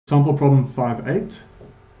Sample problem 5.8.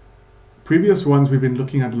 Previous ones we've been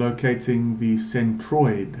looking at locating the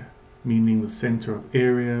centroid, meaning the center of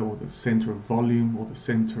area or the center of volume or the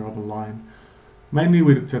center of a line. Mainly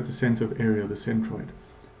we looked at the center of area, the centroid.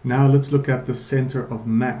 Now let's look at the center of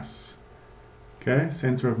mass. Okay,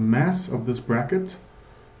 center of mass of this bracket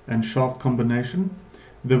and shaft combination.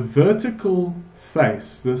 The vertical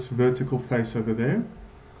face, this vertical face over there,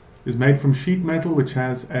 is made from sheet metal which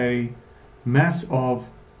has a mass of,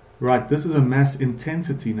 right, this is a mass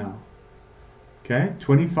intensity now. Okay,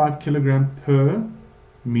 25 kilogram per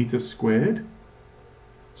meter squared.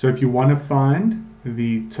 So if you want to find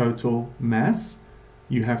the total mass,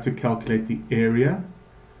 you have to calculate the area.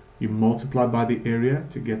 You multiply by the area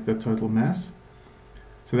to get the total mass.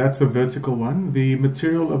 So that's the vertical one. The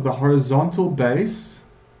material of the horizontal base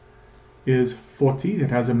is 40.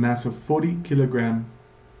 It has a mass of 40 kilogram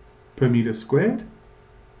per meter squared.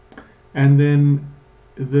 And then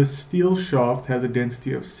the steel shaft has a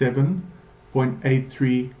density of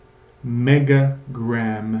 7.83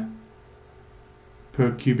 megagram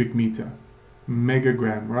per cubic meter.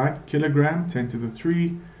 Megagram, right? Kilogram, 10 to the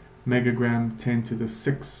 3. Megagram, 10 to the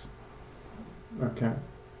 6. Okay.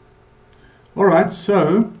 Alright,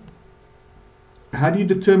 so how do you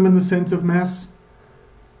determine the center of mass?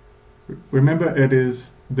 Remember, it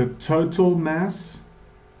is the total mass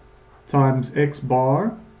times x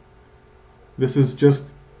bar. This is just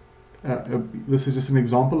an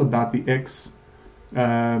example about the x,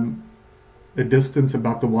 a distance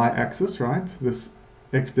about the y-axis, right? This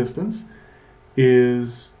x distance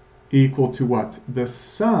is equal to what? The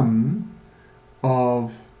sum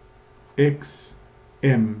of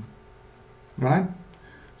xm, right?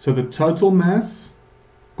 So the total mass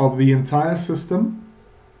of the entire system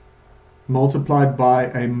multiplied by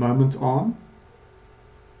a moment arm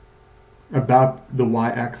about the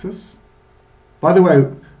y-axis. By the way,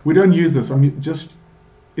 we don't use this. I'm just,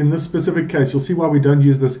 in this specific case, you'll see why we don't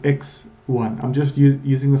use this x1. I'm just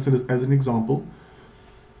using this as an example.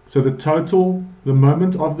 So the total, the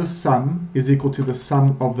moment of the sum is equal to the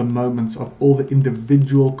sum of the moments of all the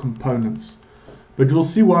individual components. But you'll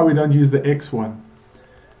see why we don't use the x1.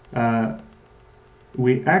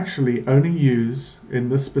 We actually only use, in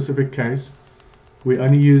this specific case, we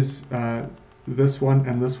only use this one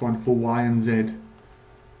and this one for y and z.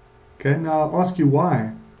 Okay, now I'll ask you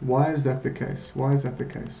why. Why is that the case? Why is that the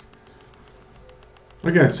case?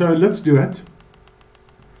 Okay, so let's do it.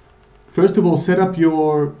 First of all, set up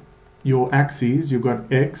your axes. You've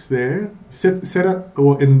got x there. Set up,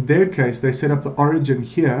 or in their case, they set up the origin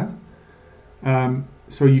here.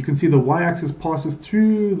 So you can see the y-axis passes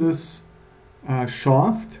through this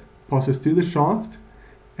shaft,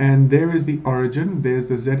 and there is the origin. There's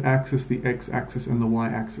the z-axis, the x-axis, and the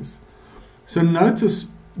y-axis. So notice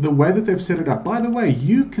the way that they've set it up. By the way,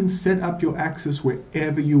 you can set up your axis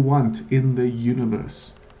wherever you want in the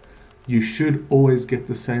universe. You should always get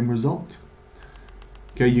the same result.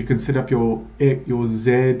 Okay, you can set up your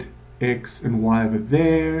z, x, and y over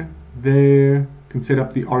there, there. You can set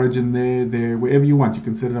up the origin there, wherever you want. You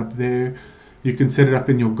can set it up there. You can set it up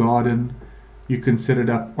in your garden. You can set it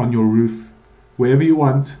up on your roof. Wherever you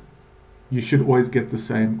want, you should always get the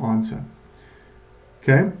same answer.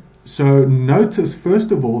 Okay, so notice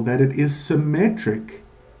first of all that it is symmetric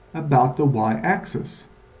about the y-axis.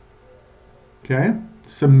 Okay,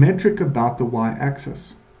 symmetric about the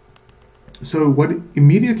y-axis. So what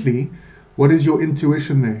is your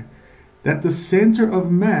intuition there? That the center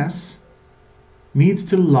of mass needs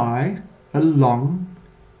to lie along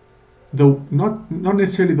the, not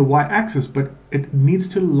necessarily the y-axis, but it needs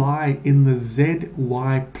to lie in the zy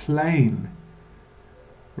plane,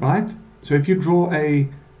 right? So if you draw a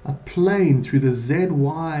plane through the zy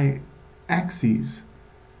axes,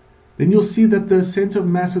 then you'll see that the center of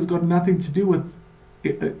mass has got nothing to do with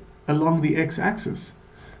along the x-axis.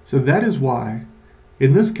 So that is why,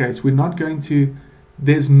 in this case, we're not going to,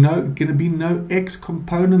 there's going to be no x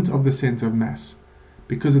component of the center of mass,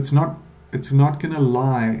 because it's not going to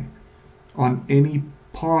lie on any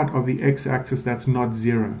part of the x-axis that's not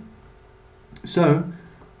 0. So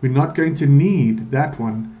we're not going to need that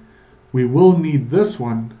one. We will need this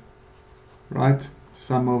one, right?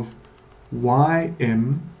 Sum of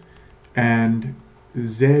ym and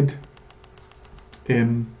zm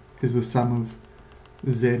is the sum of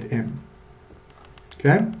zm.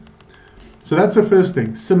 Okay? So that's the first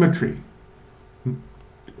thing, symmetry.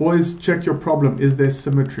 Always check your problem, is there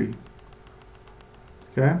symmetry?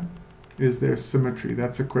 Okay? Is there symmetry?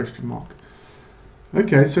 That's a question mark.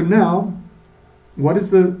 Okay, so now what is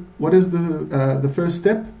the first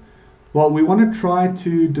step? Well, we want to try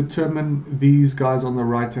to determine these guys on the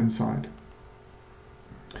right hand side.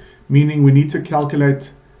 meaning we need to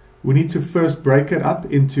calculate, we need to first break it up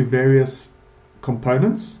into various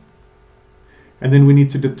components, and then we need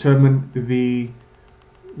to determine the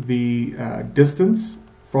distance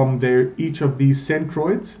from each of these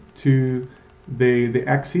centroids to the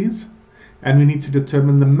axes, and we need to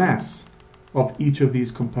determine the mass of each of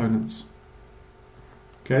these components.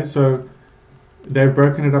 Okay, so they've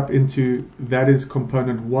broken it up into, that is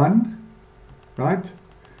component 1, right?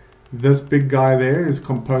 This big guy there is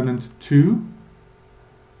component 2.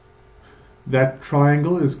 That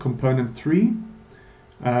triangle is component 3.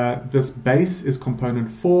 This base is component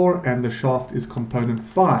 4, and the shaft is component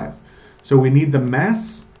 5. So we need the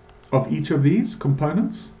mass of each of these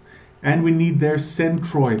components, and we need their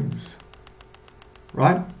centroids,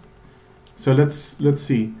 right? So let's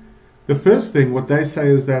see. The first thing, what they say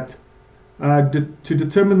is that to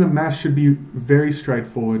determine the mass should be very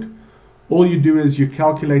straightforward. All you do is you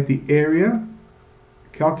calculate the area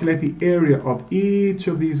of each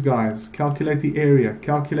of these guys. Calculate the area.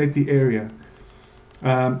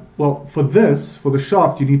 Well, for the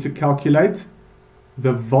shaft, you need to calculate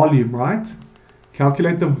the volume, right?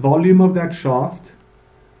 Calculate the volume of that shaft,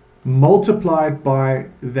 multiply it by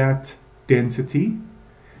that density,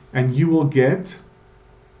 and you will get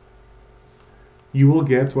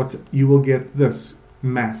this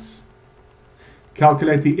mass.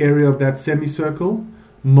 Calculate the area of that semicircle,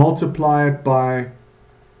 multiply it by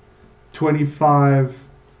 25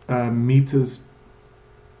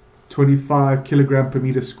 kilogram per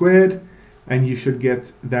meter squared, and you should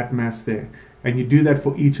get that mass there. And you do that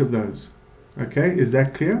for each of those. Okay, is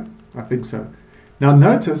that clear? I think so. Now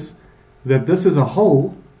notice that this is a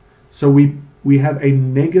hole, so we have a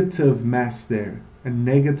negative mass there, a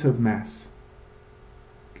negative mass.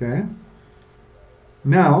 Okay.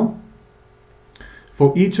 Now,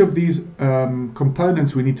 for each of these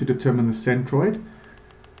components, we need to determine the centroid.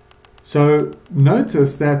 So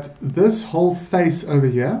notice that this whole face over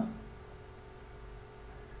here,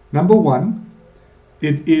 number 1,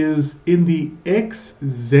 it is in the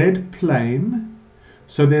XZ plane,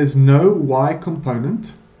 so there's no Y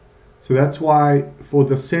component. So that's why for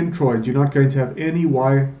the centroid, you're not going to have any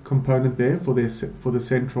Y component there for the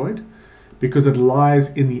centroid, because it lies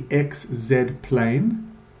in the XZ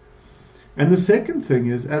plane. And the second thing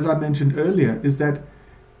is, as I mentioned earlier, is that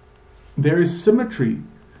there is symmetry.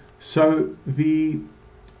 So the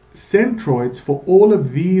centroids for all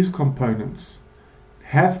of these components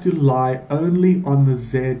have to lie only on the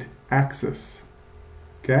Z axis.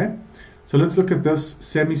 Okay, so let's look at this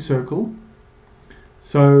semicircle.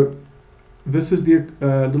 So this is the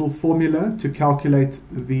little formula to calculate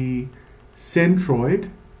the centroid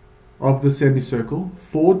of the semicircle.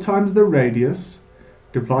 4 times the radius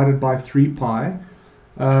divided by 3 pi.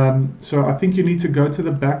 So I think you need to go to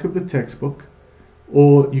the back of the textbook,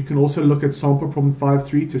 or you can also look at sample problem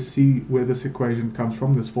 5.3 to see where this equation comes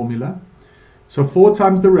from, this formula. So 4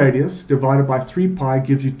 times the radius divided by 3 pi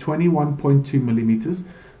gives you 21.2 millimeters.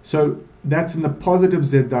 So that's in the positive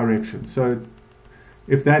Z direction. So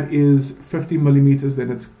if that is 50 millimeters, then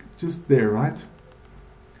it's just there, right?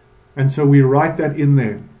 And so we write that in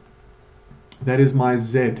there. That is my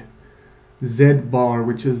Z bar,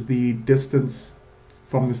 which is the distance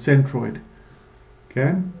from the centroid.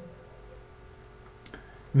 Okay?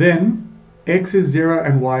 Then X is 0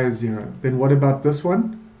 and Y is 0. Then what about this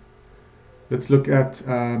one? Let's look at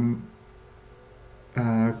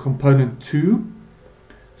component 2.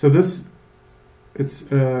 So this, it's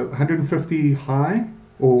 150 high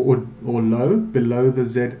or low, below the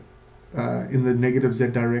Z, in the negative Z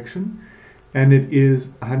direction, and it is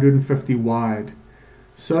 150 wide.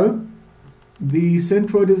 So the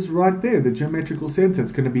centroid is right there, the geometrical center.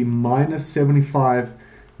 It's going to be minus 75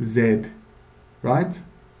 Z, right?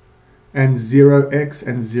 And 0x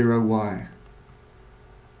and 0y.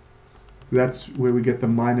 That's where we get the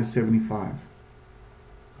minus 75.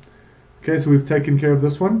 Okay, so we've taken care of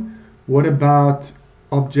this one. What about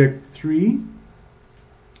object 3?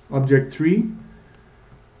 Object 3,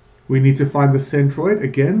 we need to find the centroid.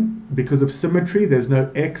 Again, because of symmetry, there's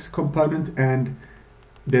no x component and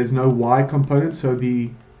there's no y component, so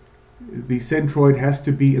the centroid has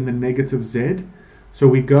to be in the negative z. So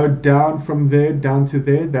we go down from there down to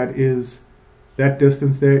there. That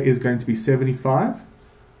distance there is going to be 75.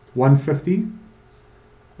 150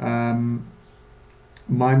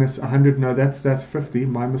 minus 100, no, that's 50,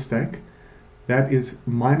 my mistake. That is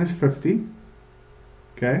minus 50.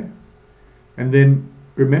 Okay, and then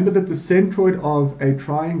remember that the centroid of a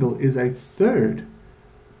triangle is a third,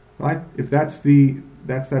 right? If that's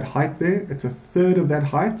that height there, it's a third of that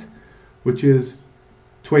height, which is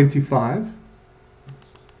 25.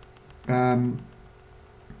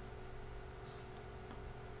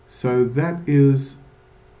 So that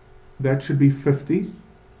should be 50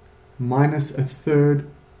 minus a third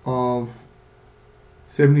of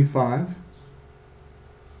 75.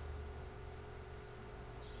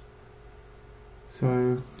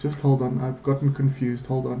 So just hold on, I've gotten confused,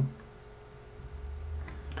 hold on.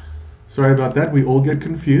 Sorry about that, we all get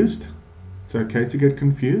confused. It's okay to get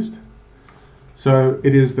confused. So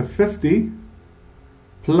it is the 50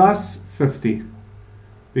 plus 50,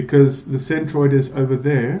 because the centroid is over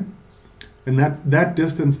there, and that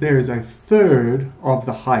distance there is a third of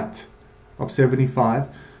the height of 75.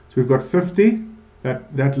 So we've got 50,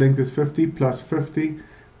 that length is 50 plus 50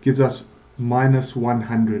 gives us minus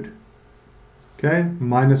 100. Okay,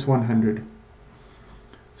 minus 100.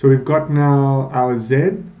 So we've got now our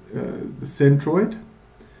Z, the centroid.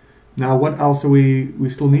 Now what else we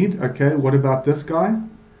still need? Okay, what about this guy?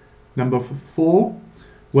 Number 4.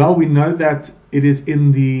 Well, we know that it is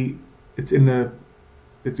it's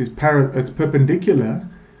perpendicular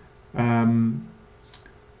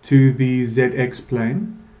to the ZX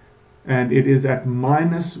plane, and it is at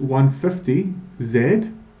minus 150 Z,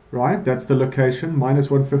 right? That's the location, minus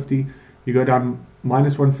 150. You go down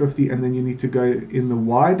minus 150, and then you need to go in the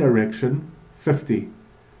Y direction 50,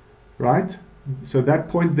 right? So that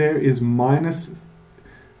point there is minus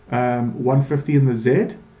 150 in the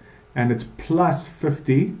Z, and it's plus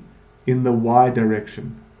 50 in the Y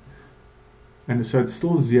direction. And so it's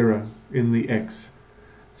still 0 in the X.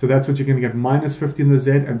 So that's what you're going to get, minus 50 in the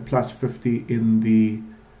Z and plus 50 in the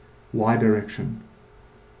Y direction.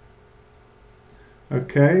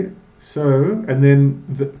 Okay, so, and then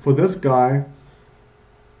for this guy,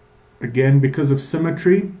 again, because of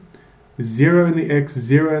symmetry, 0 in the X,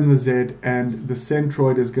 0 in the Z, and the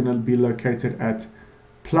centroid is going to be located at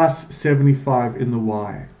plus 75 in the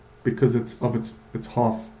Y, because it's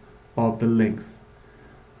half of the length.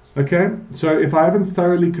 Okay, so if I haven't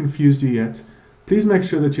thoroughly confused you yet, please make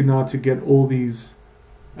sure that you know how to get all these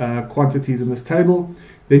quantities in this table.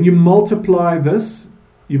 Then you multiply this,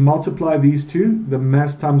 you multiply these two, the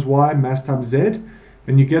mass times Y, mass times Z,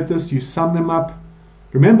 and you get this, you sum them up.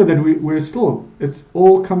 Remember that it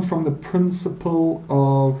all comes from the principle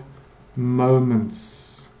of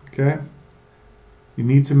moments. Okay, you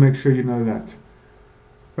need to make sure you know that.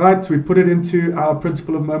 Right, we put it into our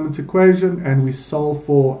principle of moments equation, and we solve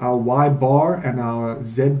for our Y bar and our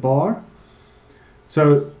Z bar.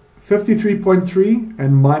 So 53.3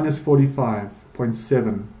 and minus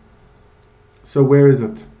 45.7. So where is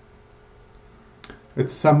it?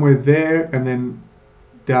 It's somewhere there, and then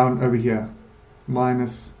down over here.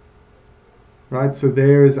 Minus, right? So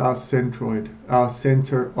there is our centroid, our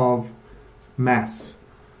center of mass.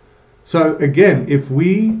 So again, if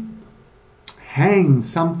we hang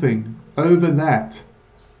something over that,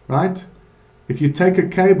 right? If you take a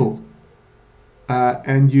cable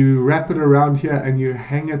and you wrap it around here and you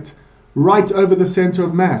hang it right over the center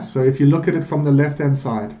of mass. So if you look at it from the left-hand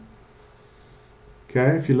side,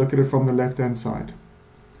 okay, if you look at it from the left-hand side,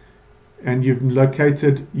 and you've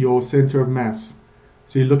located your center of mass.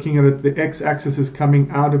 So you're looking at it, the x-axis is coming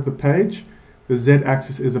out of the page, the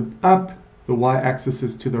z-axis is up, the y-axis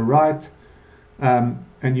is to the right,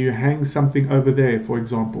 and you hang something over there, for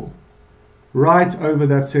example, right over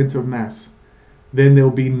that center of mass, then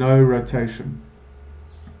there'll be no rotation.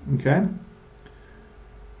 Okay?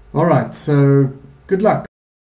 Alright, so good luck.